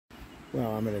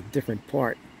Well, I'm at a different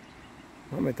part.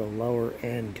 I'm at the lower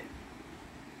end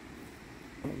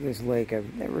of this lake.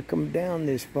 I've never come down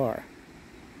this far.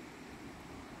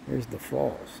 There's the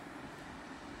falls.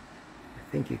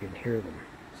 I think you can hear them.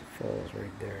 There's the falls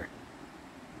right there.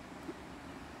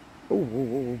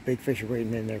 Oh, big fish are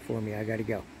waiting in there for me. I gotta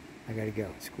go.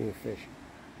 It's cool fish.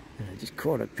 And I just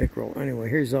caught a pickerel. Anyway,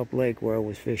 here's up lake where I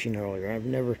was fishing earlier. I've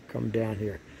never come down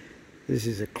here. This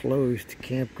is a closed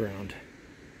campground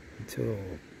until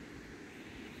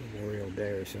Memorial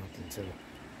Day or something. So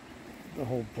the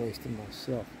whole place to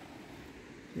myself.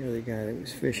 The other guy that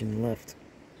was fishing left.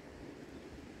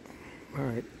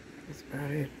 Alright, that's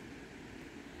about it.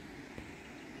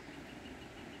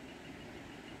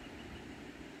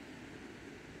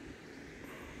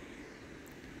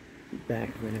 Back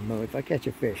in a moment. If I catch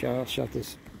a fish, I'll shut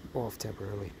this off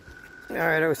temporarily.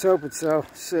 Alright, I was hoping so.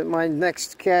 So my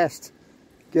next cast,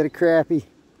 get a crappie.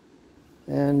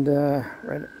 And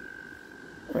right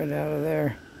out of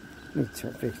there. Let me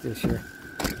fix this here.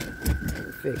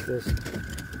 Fix this.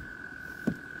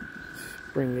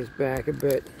 Bring this back a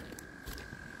bit.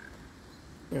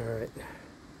 Alright.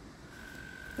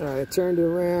 Alright, I turned it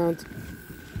around.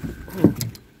 We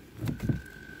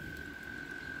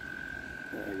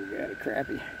got a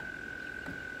crappie.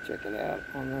 Check it out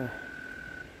on the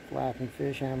flapping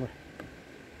fish hammer.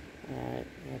 Alright,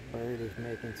 that bird is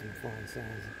making some fun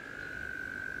sounds.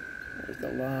 There's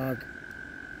the log.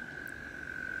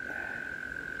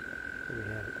 There we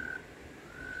have it.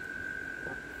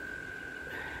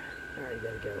 Alright, you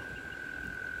gotta go.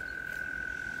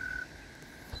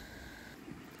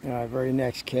 Alright, very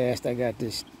next cast, I got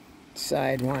this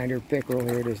sidewinder pickerel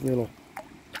here, this little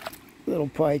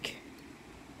pike.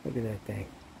 Look at that thing.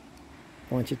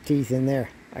 Bunch of teeth in there.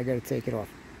 I gotta take it off.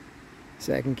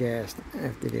 Second cast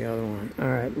after the other one.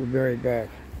 Alright, we'll be right back.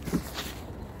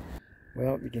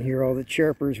 Well, you can hear all the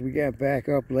chirpers. We got back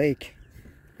up lake,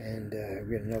 and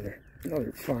we got another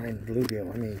fine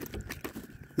bluegill. I mean,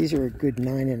 these are a good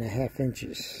 9.5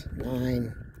 inches.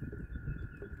 9.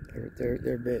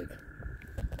 They're big.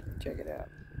 Check it out.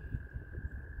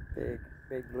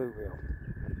 Big bluegill.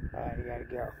 Alright, you gotta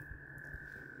go.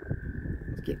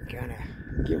 It's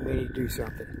getting ready to do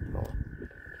something. Oh.